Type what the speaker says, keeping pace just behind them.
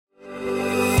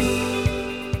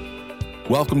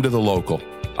Welcome to The Local.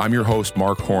 I'm your host,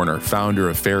 Mark Horner, founder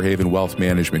of Fairhaven Wealth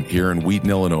Management here in Wheaton,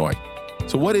 Illinois.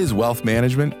 So what is wealth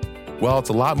management? Well, it's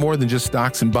a lot more than just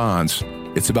stocks and bonds.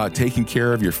 It's about taking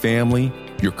care of your family,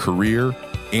 your career,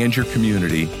 and your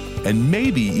community, and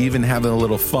maybe even having a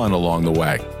little fun along the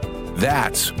way.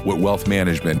 That's what wealth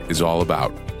management is all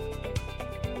about.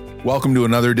 Welcome to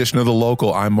another edition of The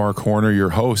Local. I'm Mark Horner, your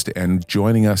host, and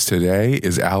joining us today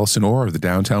is Allison Orr of the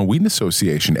Downtown Wheaton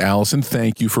Association. Allison,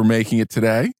 thank you for making it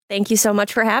today. Thank you so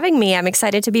much for having me. I'm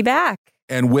excited to be back.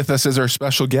 And with us as our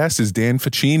special guest is Dan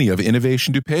Facchini of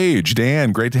Innovation DuPage.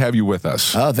 Dan, great to have you with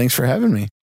us. Oh, thanks for having me.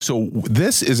 So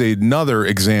this is another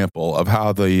example of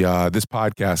how this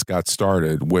podcast got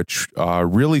started, which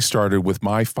really started with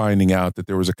my finding out that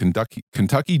there was a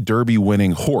Kentucky Derby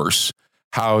winning horse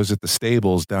housed at the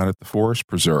stables down at the Forest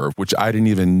Preserve, which I didn't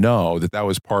even know that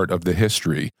was part of the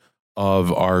history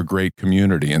of our great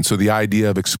community. And so the idea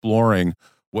of exploring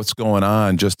what's going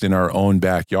on just in our own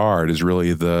backyard is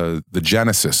really the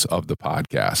genesis of the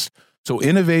podcast. So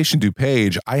Innovation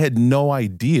DuPage, I had no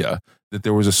idea that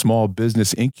there was a small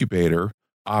business incubator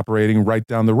operating right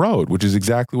down the road, which is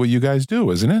exactly what you guys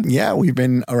do, isn't it? Yeah, we've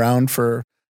been around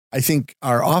I think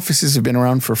our offices have been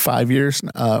around for 5 years.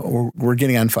 We're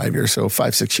getting on 5 years, so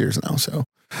 5-6 years now. So,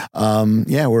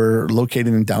 we're located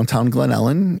in downtown Glen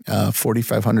Ellen,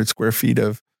 4,500 square feet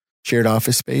of shared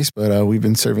office space, but we've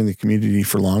been serving the community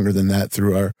for longer than that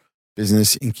through our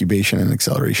business incubation and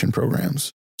acceleration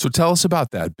programs. So tell us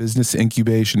about that, business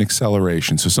incubation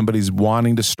acceleration. So somebody's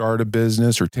wanting to start a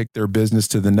business or take their business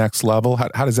to the next level.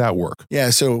 How does that work? Yeah,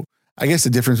 so I guess the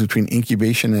difference between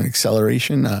incubation and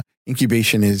acceleration,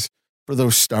 incubation is for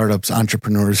those startups,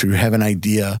 entrepreneurs who have an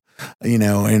idea,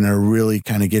 and are really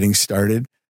kind of getting started.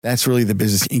 That's really the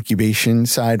business incubation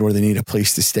side where they need a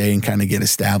place to stay and kind of get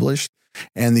established.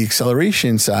 And the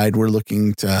acceleration side, we're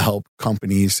looking to help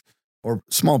companies or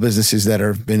small businesses that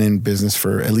have been in business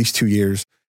for at least 2 years,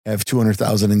 have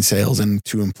 200,000 in sales and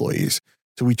 2 employees.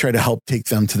 So we try to help take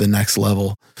them to the next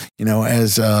level.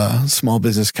 As a small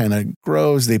business kind of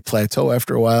grows, they plateau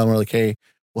after a while, and we're like, hey,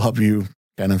 we'll help you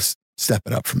kind of step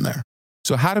it up from there.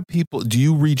 So do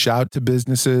you reach out to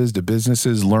businesses? Do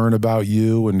businesses learn about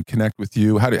you and connect with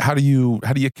you? How do you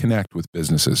connect with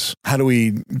businesses? How do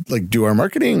we do our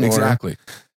marketing? Exactly.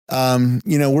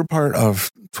 We're part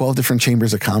of 12 different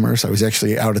chambers of commerce. I was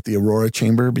actually out at the Aurora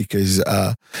Chamber because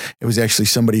it was actually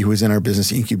somebody who was in our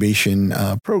business incubation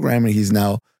program, and he's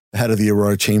now the head of the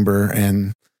Aurora Chamber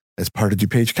and as part of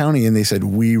DuPage County. And they said,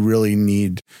 we really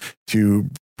need to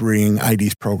bring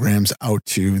ID's programs out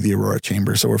to the Aurora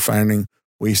Chamber. So we're finding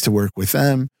ways to work with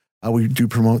them. We do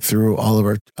promote through all of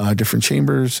our different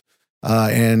chambers.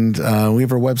 And we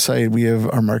have our website, we have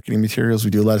our marketing materials. We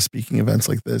do a lot of speaking events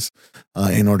like this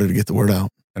in order to get the word out.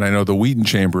 And I know the Wheaton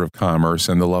Chamber of Commerce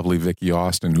and the lovely Vicki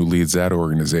Austin, who leads that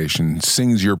organization,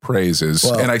 sings your praises.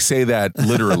 Well, and I say that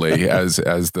literally as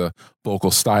the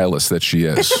vocal stylist that she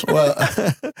is. Well,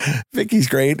 Vicki's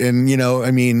great. And,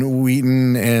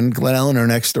 Wheaton and Glen Ellen are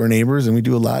next door neighbors, and we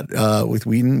do a lot with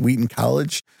Wheaton. Wheaton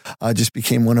College just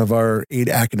became one of our 8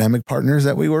 academic partners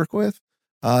that we work with.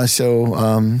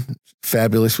 So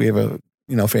fabulous. We have a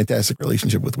fantastic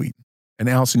relationship with Wheaton. And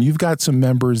Allison, you've got some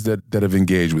members that have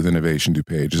engaged with Innovation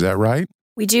DuPage. Is that right?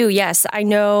 We do, yes. I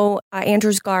know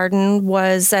Andrew's Garden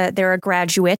they're a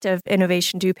graduate of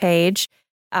Innovation DuPage.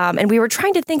 And we were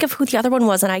trying to think of who the other one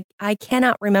was, and I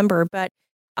cannot remember. But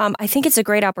I think it's a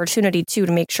great opportunity, too,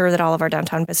 to make sure that all of our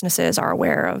downtown businesses are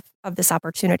aware of this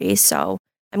opportunity. So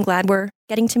I'm glad we're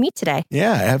getting to meet today.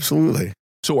 Yeah, absolutely.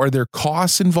 So are there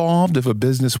costs involved if a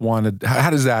business wanted, how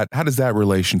does that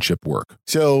relationship work?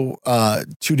 So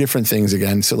 2 different things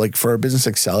again. So for our business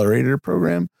accelerator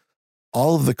program,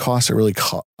 all of the costs are really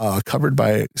covered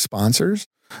by sponsors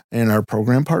and our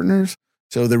program partners.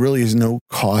 So there really is no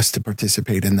cost to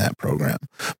participate in that program,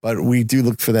 but we do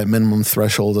look for that minimum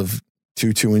threshold of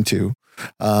 2 and 2.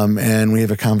 And we have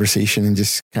a conversation and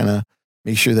just kind of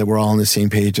make sure that we're all on the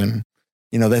same page. And,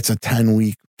 that's a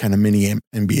 10-week kind of mini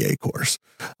MBA course.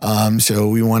 So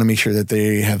we want to make sure that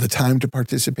they have the time to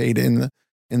participate in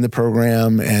the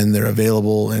program and they're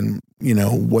available and,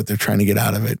 what they're trying to get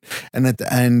out of it. And at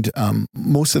the end,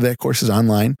 most of that course is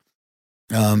online.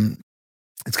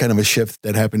 It's kind of a shift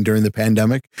that happened during the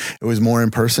pandemic. It was more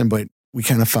in person, but we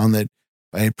kind of found that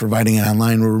by providing it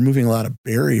online, we're removing a lot of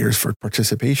barriers for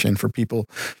participation for people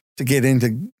to get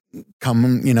into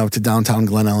come, to downtown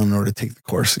Glen Ellen in order to take the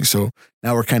course. So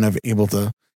now we're kind of able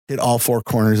to hit all 4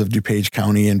 corners of DuPage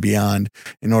County and beyond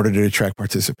in order to attract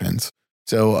participants.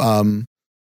 So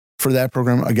for that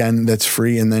program, again, that's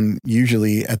free. And then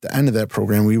usually at the end of that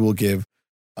program, we will give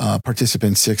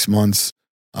participants 6 months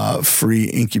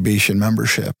free incubation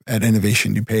membership at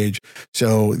Innovation DuPage,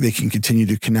 so they can continue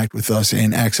to connect with us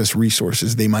and access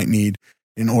resources they might need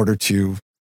in order to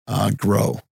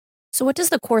grow. So what does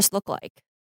the course look like?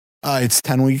 It's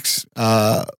 10 weeks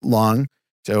long.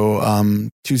 So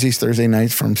Tuesdays, Thursday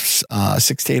nights from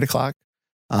 6 to 8 o'clock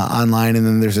online. And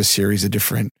then there's a series of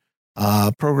different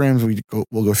programs.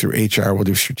 We'll go through HR. We'll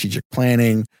do strategic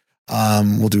planning.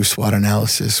 We'll do SWOT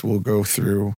analysis. We'll go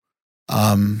through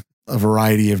a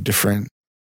variety of different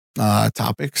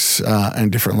topics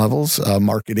and different levels,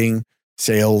 marketing,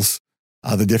 sales,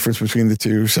 the difference between the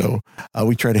two. So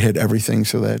we try to hit everything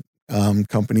so that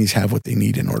companies have what they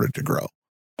need in order to grow.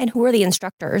 And who are the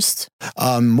instructors?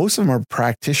 Most of them are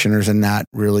practitioners and not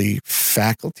really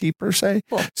faculty per se.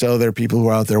 Cool. So they're people who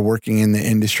are out there working in the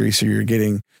industry. So you're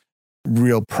getting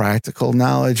real practical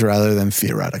knowledge rather than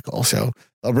theoretical. So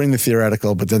they'll bring the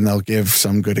theoretical, but then they'll give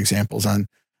some good examples on,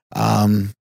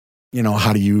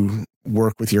 how do you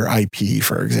work with your IP,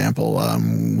 for example.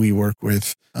 We work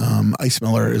with Ice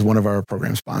Miller is one of our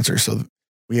program sponsors. So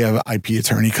we have an IP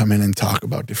attorney come in and talk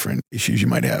about different issues you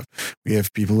might have. We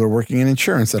have people who are working in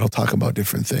insurance that'll talk about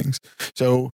different things.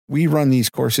 So we run these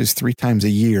courses 3 times a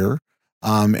year,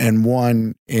 and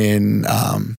one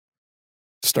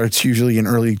starts usually in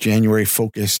early January,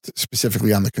 focused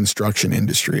specifically on the construction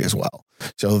industry as well.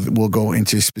 So we'll go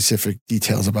into specific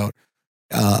details about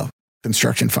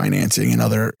construction financing and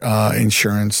other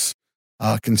insurance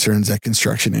concerns that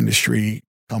construction industry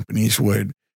companies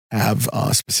would have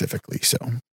specifically. So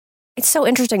it's so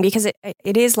interesting because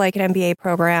it is like an MBA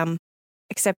program,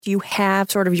 except you have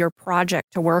sort of your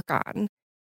project to work on,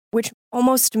 which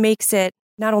almost makes it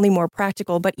not only more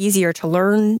practical, but easier to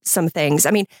learn some things.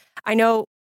 I mean, I know,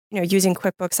 using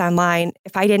QuickBooks Online,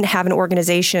 if I didn't have an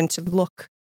organization to look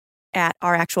at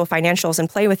our actual financials and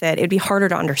play with it, it'd be harder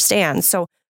to understand. So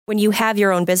when you have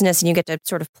your own business and you get to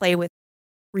sort of play with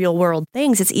real world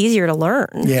things, it's easier to learn.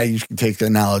 Yeah, you can take the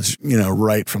knowledge,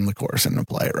 right from the course and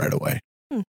apply it right away.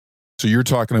 So you're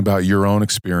talking about your own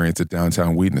experience at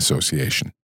Downtown Wheaton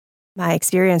Association. My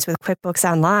experience with QuickBooks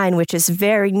Online, which is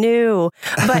very new,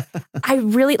 but I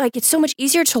really it's so much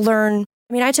easier to learn.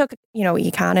 I mean, I took,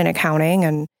 econ and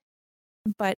accounting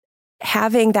but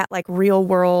having that real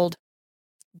world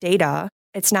data,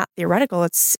 it's not theoretical,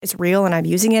 it's real, and I'm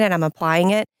using it and I'm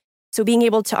applying it. So being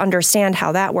able to understand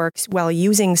how that works while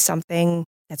using something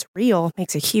that's real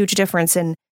makes a huge difference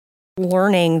in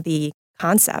learning the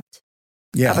concept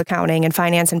of accounting and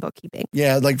finance and bookkeeping.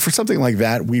 Yeah, for something like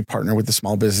that, we partner with the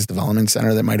Small Business Development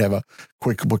Center that might have a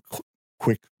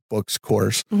QuickBooks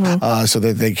course, so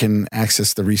that they can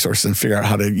access the resources and figure out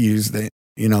how to use the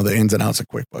ins and outs of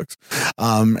QuickBooks.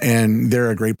 And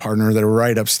they're a great partner. They're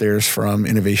right upstairs from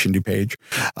Innovation DuPage.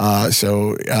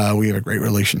 So we have a great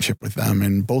relationship with them,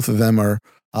 and both of them are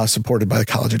supported by the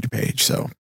College of DuPage. So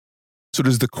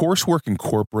does the coursework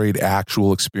incorporate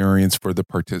actual experience for the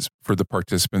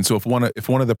participants? So if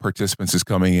one of the participants is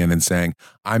coming in and saying,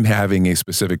 I'm having a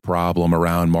specific problem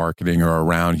around marketing or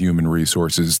around human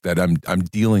resources that I'm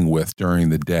dealing with during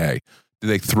the day, do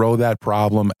they throw that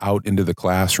problem out into the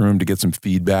classroom to get some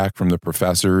feedback from the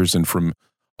professors and from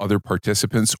other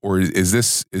participants? Or is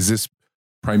this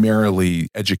primarily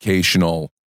educational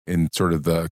in sort of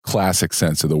the classic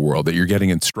sense of the world, that you're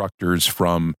getting instructors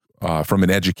from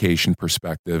an education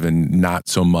perspective and not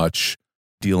so much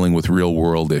dealing with real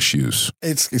world issues?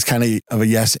 It's kind of a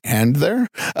yes and there.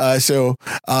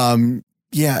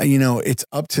 It's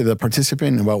up to the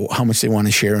participant about how much they want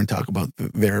to share and talk about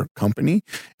their company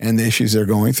and the issues they're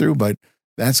going through. But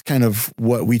that's kind of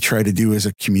what we try to do as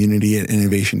a community at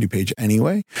Innovation DuPage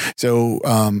anyway. So,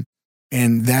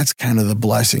 and that's kind of the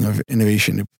blessing of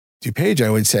Innovation DuPage,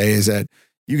 I would say, is that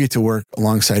you get to work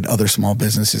alongside other small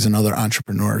businesses and other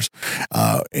entrepreneurs.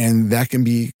 And that can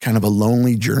be kind of a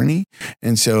lonely journey.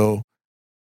 And so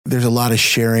there's a lot of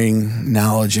sharing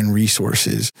knowledge and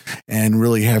resources and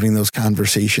really having those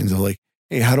conversations of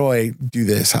hey, how do I do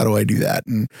this? How do I do that?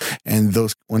 And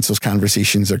once those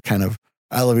conversations are kind of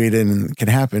elevated and can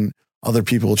happen, other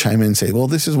people will chime in and say, well,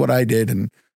 this is what I did. And,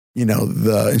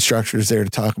 the instructor is there to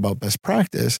talk about best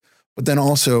practice. But then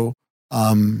also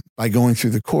by going through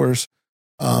the course,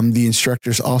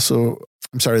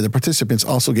 the participants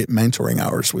also get mentoring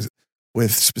hours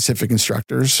with specific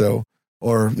instructors. So,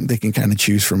 or they can kind of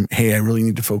choose from, hey, I really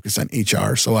need to focus on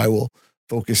HR. So I will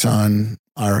focus on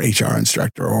our HR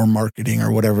instructor or marketing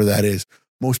or whatever that is.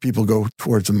 Most people go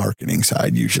towards the marketing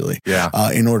side usually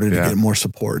in order to get more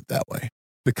support that way.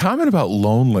 The comment about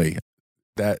lonely,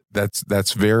 That's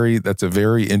a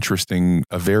very interesting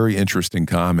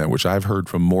comment, which I've heard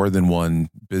from more than one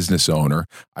business owner.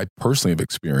 I personally have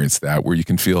experienced that, where you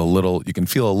can feel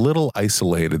a little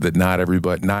isolated, that not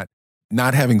everybody, not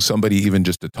having somebody even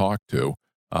just to talk to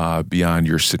beyond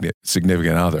your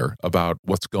significant other about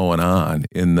what's going on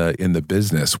in the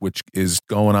business, which is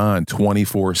going on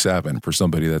 24/7 for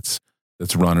somebody that's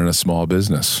running a small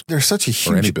business. There's such a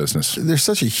huge, or any business. There's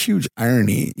such a huge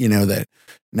irony, that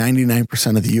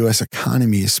 99% of the U.S.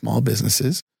 economy is small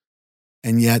businesses,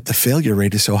 and yet the failure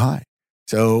rate is so high.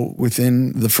 So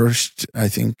within the first, I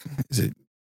think, is it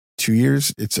 2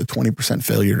 years? It's a 20%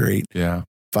 failure rate. Yeah.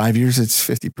 5 years, it's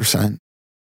 50%.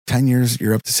 10 years,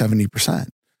 you're up to 70%.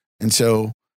 And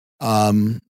so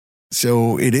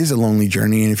it is a lonely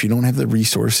journey. And if you don't have the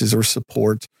resources or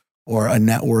support or a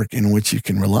network in which you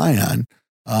can rely on,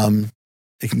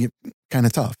 it can get kind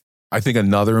of tough. I think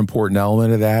another important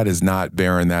element of that is not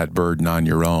bearing that burden on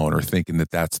your own or thinking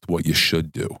that that's what you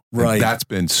should do. Right. And that's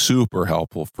been super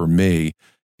helpful for me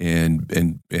in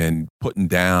putting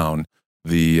down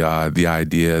the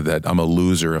idea that I'm a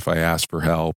loser if I ask for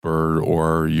help,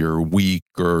 or you're weak,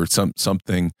 or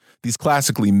something. These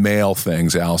classically male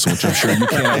things, Allison, which I'm sure you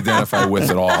can't identify with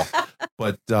at all.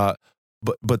 But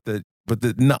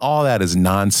all that is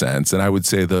nonsense. And I would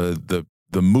say the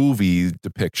movie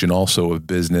depiction also of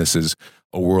business is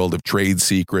a world of trade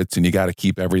secrets, and you got to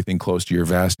keep everything close to your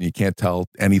vest, and you can't tell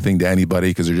anything to anybody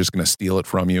because they're just going to steal it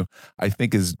from you, I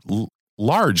think is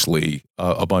largely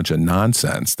a bunch of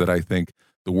nonsense. That I think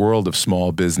the world of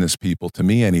small business people, to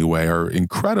me anyway, are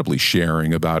incredibly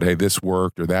sharing about, hey, this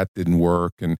worked or that didn't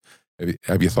work, and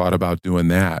have you thought about doing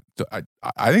that? So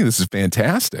I think this is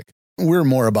fantastic. We're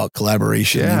more about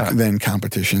collaboration than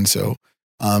competition. So,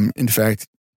 in fact,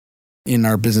 in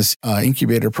our business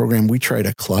incubator program, we try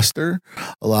to cluster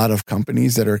a lot of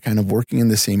companies that are kind of working in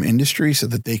the same industry so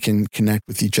that they can connect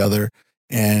with each other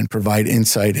and provide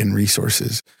insight and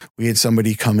resources. We had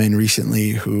somebody come in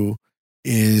recently who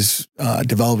is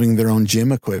developing their own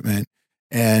gym equipment.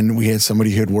 And we had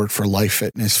somebody who had worked for Life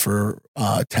Fitness for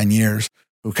 10 years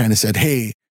who kind of said,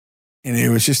 hey, and it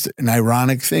was just an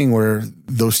ironic thing where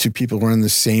those two people were in the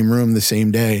same room the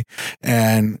same day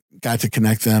and got to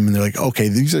connect them. And they're like, okay,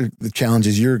 these are the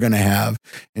challenges you're going to have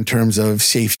in terms of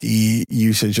safety,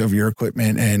 usage of your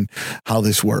equipment, and how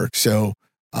this works. So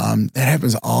that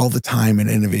happens all the time in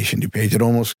Innovation DuPage. It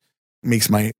almost makes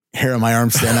my hair on my arm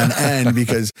stand on end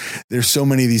because there's so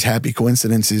many of these happy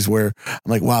coincidences where I'm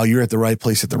like, wow, you're at the right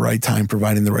place at the right time,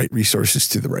 providing the right resources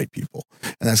to the right people.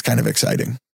 And that's kind of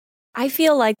exciting. I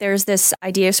feel like there's this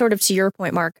idea, sort of to your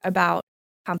point, Mark, about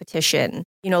competition,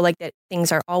 like that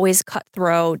things are always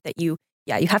cutthroat, that you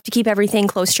have to keep everything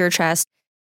close to your chest.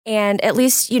 And at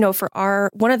least, for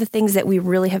one of the things that we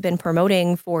really have been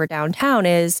promoting for downtown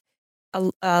is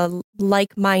a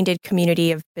like-minded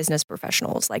community of business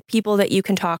professionals, like people that you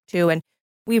can talk to. And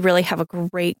we really have a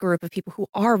great group of people who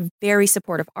are very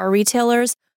supportive. Our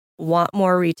retailers want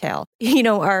more retail.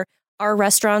 Our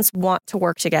restaurants want to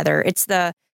work together. It's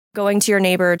the going to your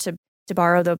neighbor to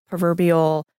borrow the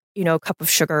proverbial, cup of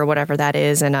sugar or whatever that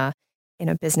is in a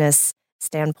business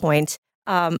standpoint.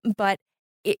 But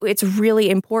it's really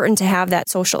important to have that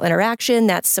social interaction,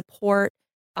 that support,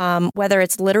 whether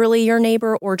it's literally your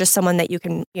neighbor or just someone that you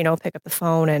can, pick up the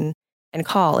phone and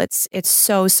call. It's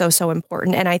so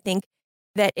important. And I think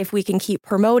that if we can keep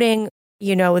promoting,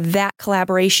 that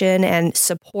collaboration and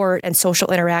support and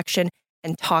social interaction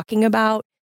and talking about,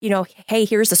 hey,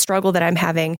 here's a struggle that I'm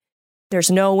having.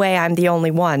 There's no way I'm the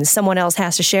only one. Someone else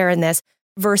has to share in this,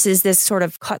 versus this sort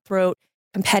of cutthroat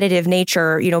competitive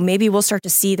nature. Maybe we'll start to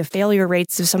see the failure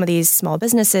rates of some of these small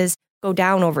businesses go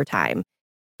down over time.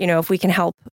 If we can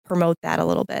help promote that a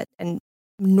little bit and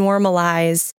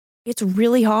normalize, it's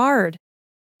really hard.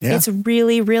 Yeah. It's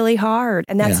really, really hard.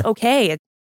 And that's okay.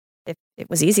 If it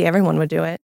was easy, everyone would do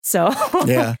it. So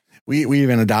yeah, we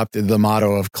even adopted the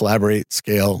motto of collaborate,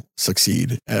 scale,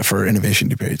 succeed for Innovation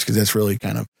DuPage, because that's really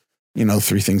kind of,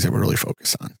 three things that we're really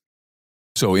focused on.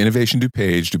 So Innovation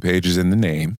DuPage is in the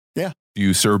name. Yeah. Do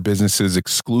you serve businesses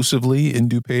exclusively in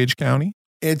DuPage County?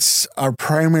 It's our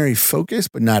primary focus,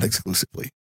 but not exclusively.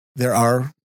 There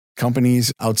are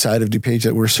companies outside of DuPage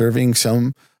that we're serving,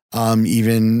 some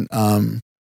even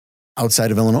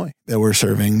outside of Illinois that we're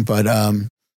serving. But I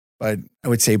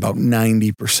would say about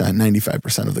 90%,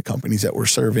 95% of the companies that we're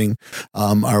serving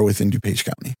are within DuPage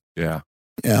County. Yeah.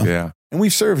 And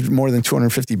we've served more than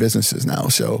 250 businesses now.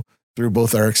 So through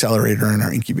both our accelerator and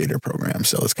our incubator program.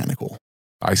 So it's kind of cool.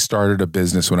 I started a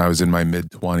business when I was in my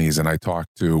mid-20s, and I talked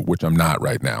to, which I'm not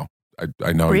right now,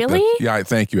 I know. Really?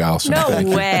 Thank you, Allison. No Thank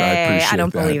you. way. I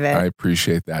don't believe it. I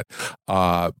appreciate that.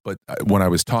 But when I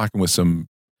was talking with some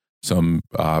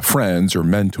friends or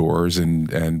mentors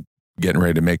and getting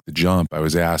ready to make the jump, I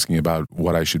was asking about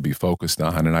what I should be focused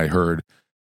on. And I heard,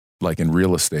 like in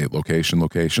real estate, location,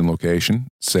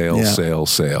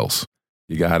 sales.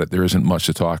 You got it. There isn't much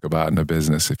to talk about in a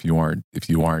business if you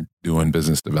aren't doing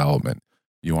business development.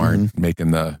 You aren't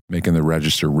making the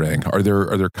register ring. Are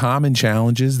there common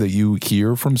challenges that you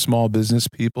hear from small business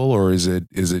people, or is it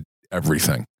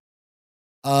everything?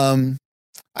 I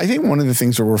think one of the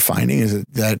things that we're finding is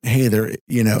that hey,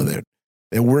 that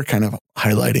we're kind of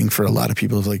highlighting for a lot of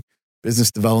people is like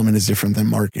business development is different than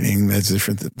marketing, that's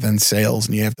different than sales,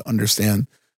 and you have to understand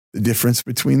the difference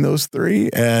between those three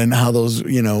and how those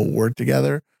work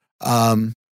together.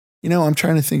 I'm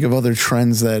trying to think of other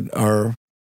trends that are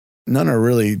none are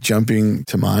really jumping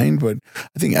to mind, but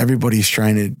I think everybody's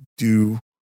trying to do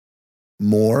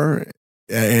more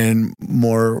and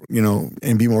more,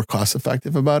 and be more cost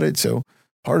effective about it. So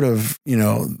part of,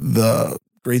 the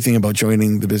great thing about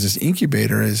joining the business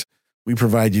incubator is we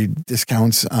provide you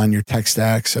discounts on your tech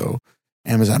stack. So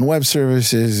Amazon Web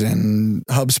Services and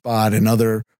HubSpot and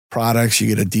other products, you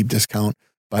get a deep discount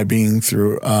by being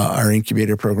through our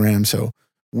incubator program. So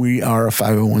we are a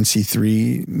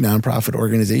 501c3 nonprofit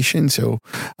organization. So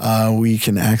we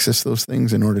can access those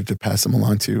things in order to pass them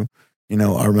along to,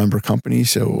 our member company.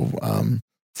 So,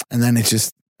 and then it's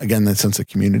just, again, that sense of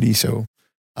community. So,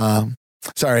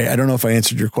 sorry, I don't know if I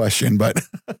answered your question, but.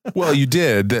 Well, you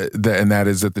did. And that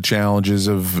is that the challenges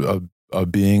of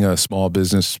being a small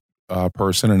business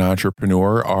person, an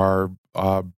entrepreneur, are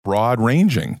broad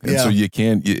ranging. And so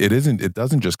it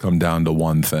doesn't just come down to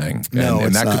one thing.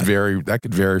 And that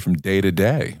could vary from day to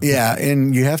day. Yeah.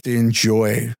 And you have to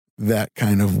enjoy that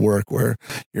kind of work where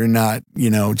you're not,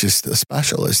 just a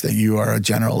specialist, that you are a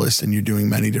generalist and you're doing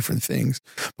many different things.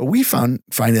 But we find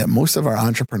that most of our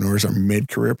entrepreneurs are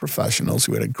mid-career professionals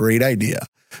who had a great idea,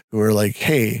 who are like,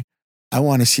 hey, I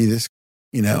want to see this,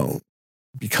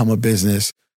 become a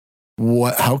business.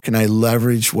 How can I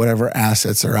leverage whatever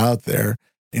assets are out there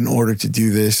in order to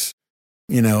do this,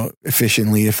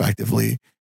 efficiently, effectively,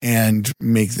 and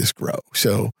make this grow?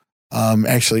 So,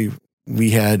 actually,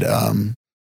 we had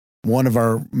one of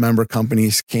our member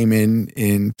companies came in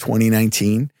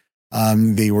 2019.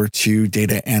 They were two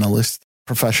data analyst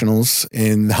professionals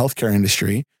in the healthcare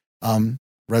industry,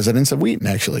 residents of Wheaton,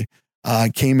 actually,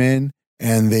 came in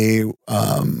and they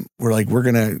were like, we're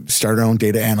going to start our own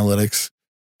data analytics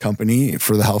company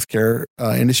for the healthcare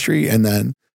industry. And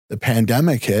then the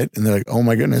pandemic hit and they're like, oh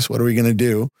my goodness, what are we going to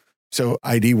do? So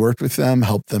ID worked with them,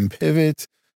 helped them pivot.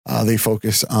 They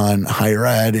focus on higher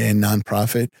ed and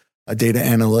nonprofit data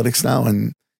analytics now.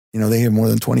 And, they have more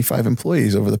than 25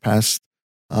 employees over the past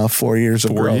 4 years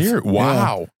of growth.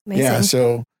 Wow. Yeah. Yeah.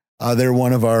 So they're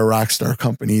one of our rock star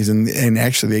companies. And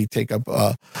actually they take up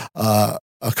a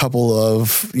couple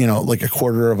of, like a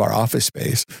quarter of our office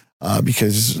space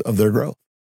because of their growth.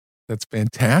 That's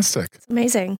fantastic. It's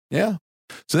amazing. Yeah.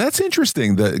 So that's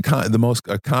interesting. The most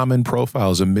common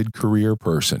profile is a mid-career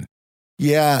person.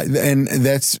 Yeah. And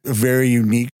that's a very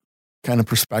unique kind of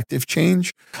perspective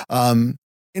change.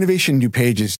 Innovation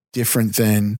DuPage is different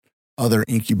than other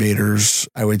incubators,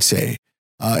 I would say,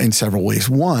 in several ways.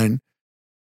 One,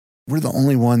 we're the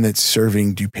only one that's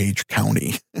serving DuPage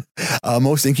County.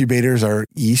 Most incubators are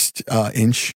east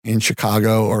in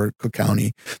Chicago or Cook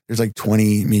County. There's like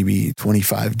 20, maybe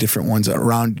 25 different ones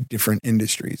around different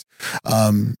industries.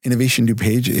 Innovation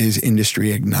DuPage is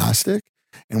industry agnostic,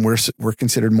 and we're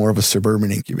considered more of a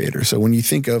suburban incubator. So when you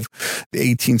think of the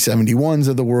 1871s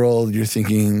of the world, you're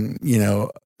thinking,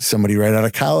 somebody right out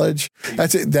of college.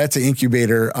 That's an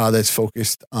incubator that's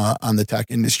focused on the tech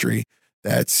industry.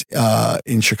 That's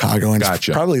in Chicago, and it's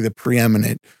probably the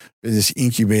preeminent business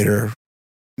incubator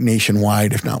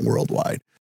nationwide, if not worldwide.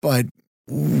 But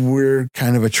we're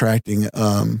kind of attracting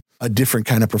a different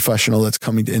kind of professional that's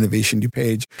coming to Innovation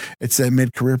DuPage. It's that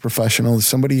mid-career professional,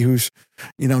 somebody who's,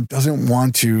 doesn't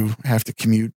want to have to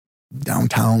commute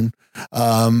downtown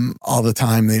all the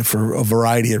time. For a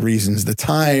variety of reasons. The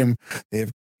time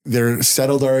they're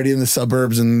settled already in the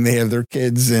suburbs and they have their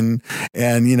kids and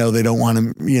they don't want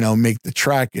to, make the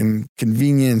trek and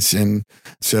convenience. And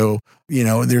so,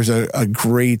 there's a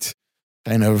great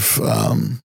kind of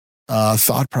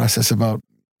thought process about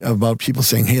people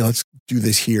saying, hey, let's do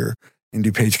this here in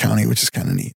DuPage County, which is kind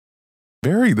of neat.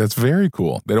 That's very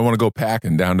cool. They don't want to go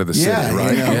packing down to the city,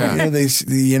 right? They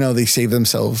save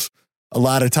themselves a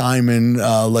lot of time and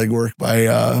legwork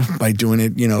by doing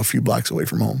it, a few blocks away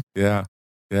from home. Yeah.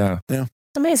 It's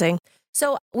amazing.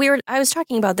 So I was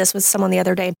talking about this with someone the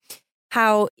other day.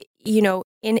 how,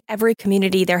 in every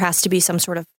community, there has to be some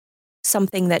sort of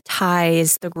something that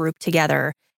ties the group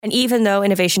together. And even though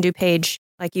Innovation DuPage,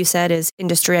 like you said, is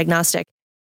industry agnostic,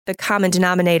 the common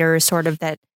denominator is sort of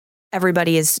that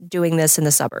everybody is doing this in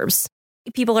the suburbs.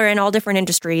 People are in all different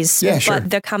industries, but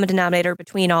the common denominator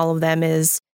between all of them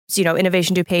is,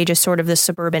 Innovation DuPage is sort of the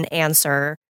suburban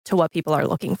answer to what people are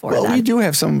looking for. Well, we do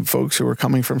have some folks who are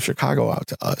coming from Chicago out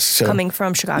to us. So, coming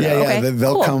from Chicago, okay.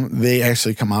 They'll come. They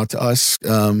actually come out to us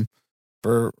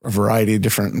for a variety of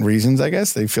different reasons. I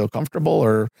guess they feel comfortable,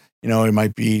 or it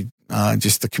might be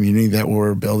just the community that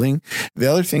we're building. The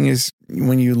other thing is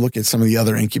when you look at some of the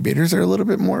other incubators, they're a little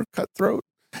bit more cutthroat.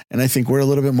 And I think we're a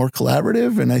little bit more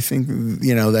collaborative. And I think,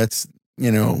 that's,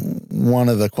 one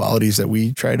of the qualities that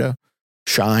we try to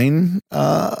shine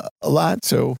a lot.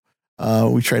 So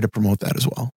we try to promote that as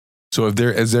well. So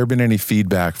has there been any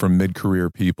feedback from mid-career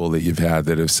people that you've had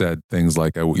that have said things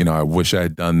like, I wish I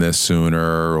had done this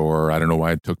sooner, or I don't know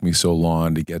why it took me so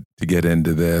long to get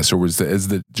into this, or was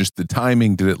just the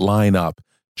timing, did it line up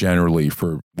generally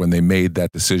for when they made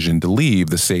that decision to leave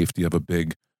the safety of a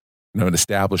big, an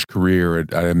established career,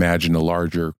 I imagine a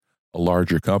larger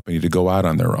company, to go out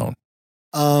on their own?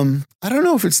 I don't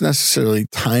know if it's necessarily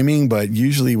timing, but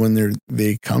usually when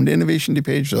they come to Innovation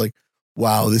DuPage, they're like,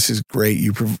 wow, this is great.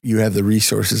 You have the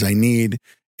resources I need,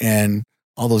 and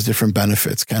all those different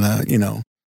benefits kind of,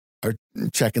 are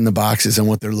checking the boxes and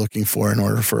what they're looking for in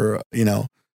order for,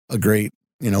 a great,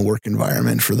 work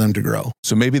environment for them to grow.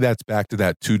 So maybe that's back to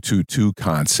that 222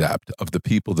 concept of the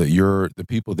people that you're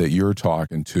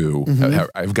talking to. Mm-hmm.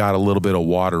 I've got a little bit of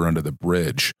water under the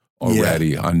bridge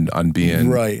already on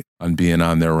being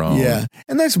on their own. Yeah.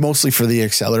 And that's mostly for the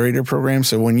accelerator program.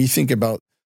 So when you think about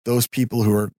those people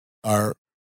who are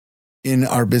in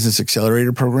our business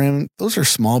accelerator program, those are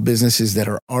small businesses that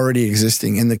are already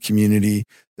existing in the community.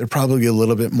 They're probably a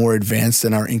little bit more advanced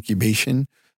than our incubation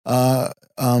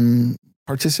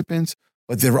participants,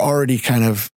 but they're already kind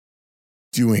of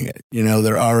doing it.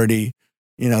 They're already,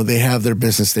 they have their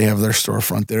business, they have their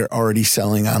storefront, they're already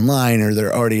selling online, or they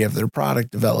already have their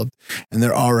product developed, and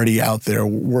they're already out there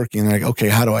working. They're like, okay,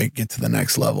 how do I get to the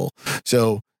next level?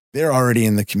 So they're already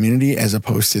in the community, as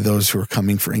opposed to those who are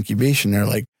coming for incubation. They're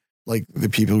like the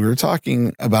people we were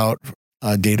talking about,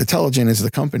 Data Intelligent is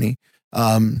the company.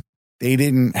 They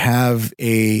didn't have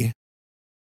a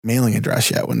mailing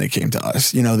address yet when they came to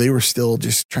us. They were still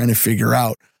just trying to figure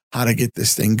out how to get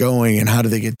this thing going and how do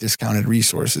they get discounted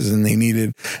resources, and they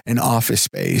needed an office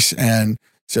space. And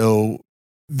so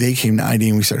they came to ID,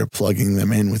 and we started plugging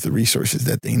them in with the resources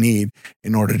that they need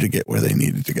in order to get where they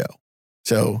needed to go.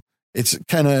 So it's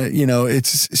kind of,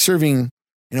 it's serving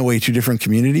in a way two different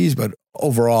communities, but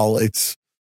overall it's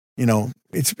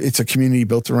a community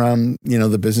built around,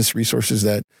 the business resources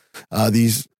that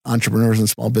these entrepreneurs and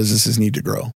small businesses need to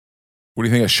grow. What do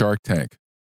you think of Shark Tank?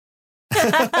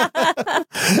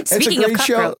 It's a great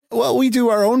show. Well, we do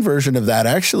our own version of that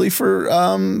actually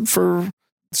for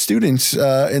students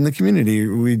in the community.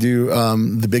 We do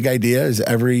the big idea is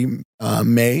every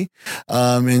May,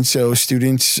 and so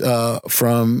students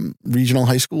from regional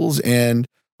high schools and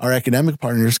our academic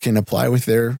partners can apply with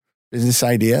their business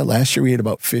idea. Last year we had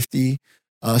about 50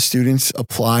 students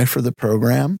apply for the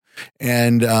program,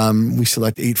 and we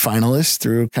select 8 finalists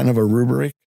through kind of a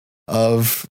rubric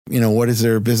of what is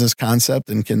their business concept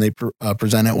and can they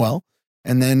present it well,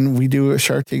 and then we do a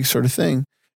Shark Tank sort of thing,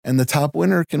 and the top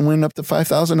winner can win up to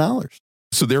 $5,000.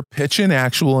 So they're pitching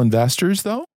actual investors,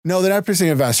 though? No, they're not pitching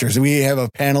investors. We have a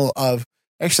panel of,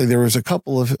 actually there was a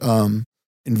couple of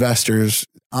investors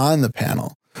on the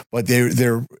panel, but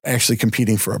they're actually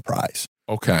competing for a prize.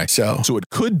 Okay. So it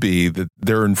could be that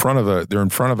they're in front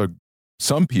of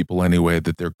some people anyway,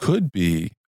 that there could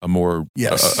be a more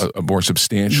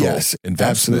substantial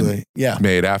investment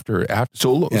made after.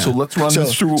 So let's run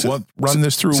this through one more time.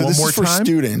 This is for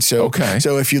students. So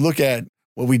if you look at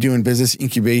what we do in business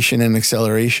incubation and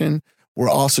acceleration, we're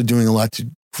also doing a lot to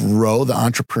grow the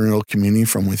entrepreneurial community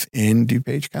from within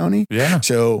DuPage County. Yeah.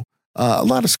 So a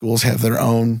lot of schools have their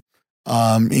own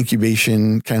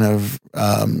incubation kind of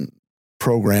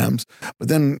programs, but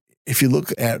then if you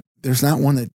look at, there's not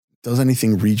one that does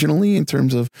anything regionally in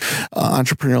terms of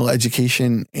entrepreneurial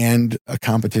education and a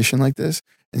competition like this.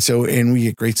 And we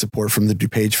get great support from the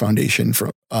DuPage Foundation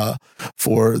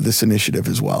for this initiative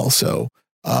as well. So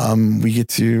we get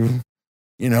to,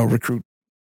 recruit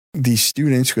these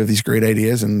students who have these great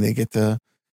ideas, and they get to,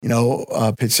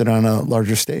 pitch it on a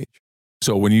larger stage.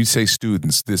 So when you say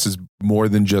students, this is more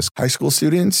than just high school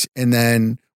students. And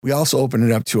then we also open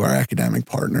it up to our academic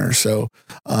partners. So,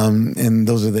 and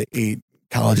those are the 8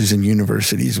 colleges and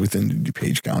universities within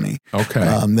DuPage County. Okay.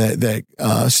 That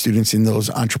students in those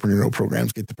entrepreneurial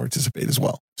programs get to participate as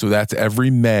well. So that's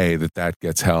every May that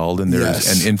gets held, and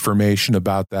there's an information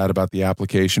about that, about the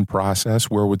application process.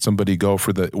 Where would somebody go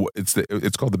for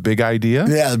it's called the Big Idea?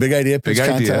 Yeah, the Big Idea Pitch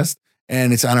Contest.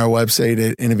 And it's on our website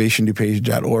at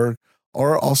innovationdupage.org.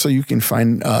 Or also you can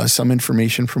find some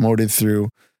information promoted through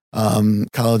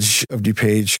College of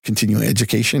DuPage Continuing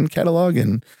Education Catalog.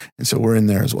 And so we're in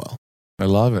there as well. I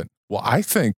love it. Well, I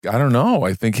think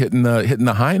hitting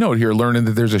the high note here, learning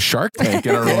that there's a Shark Tank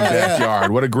in our own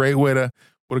backyard. What a great way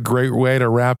to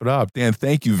wrap it up. Dan,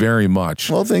 thank you very much.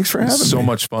 Well, thanks for having me. So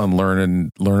much fun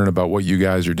learning about what you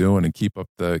guys are doing, and keep up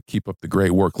the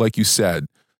great work. Like you said,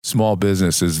 small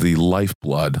business is the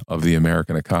lifeblood of the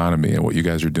American economy, and what you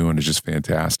guys are doing is just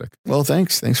fantastic. Well,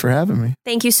 thanks. Thanks for having me.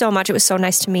 Thank you so much. It was so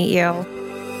nice to meet you.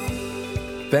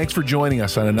 Thanks for joining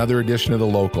us on another edition of The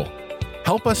Local.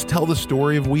 Help us tell the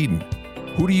story of Wheaton.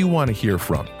 Who do you want to hear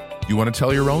from? You want to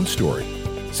tell your own story?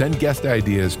 Send guest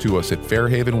ideas to us at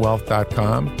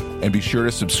fairhavenwealth.com, and be sure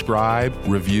to subscribe,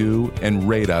 review, and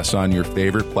rate us on your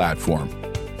favorite platform.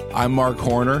 I'm Mark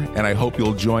Horner, and I hope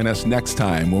you'll join us next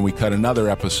time when we cut another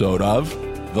episode of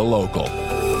The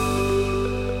Local.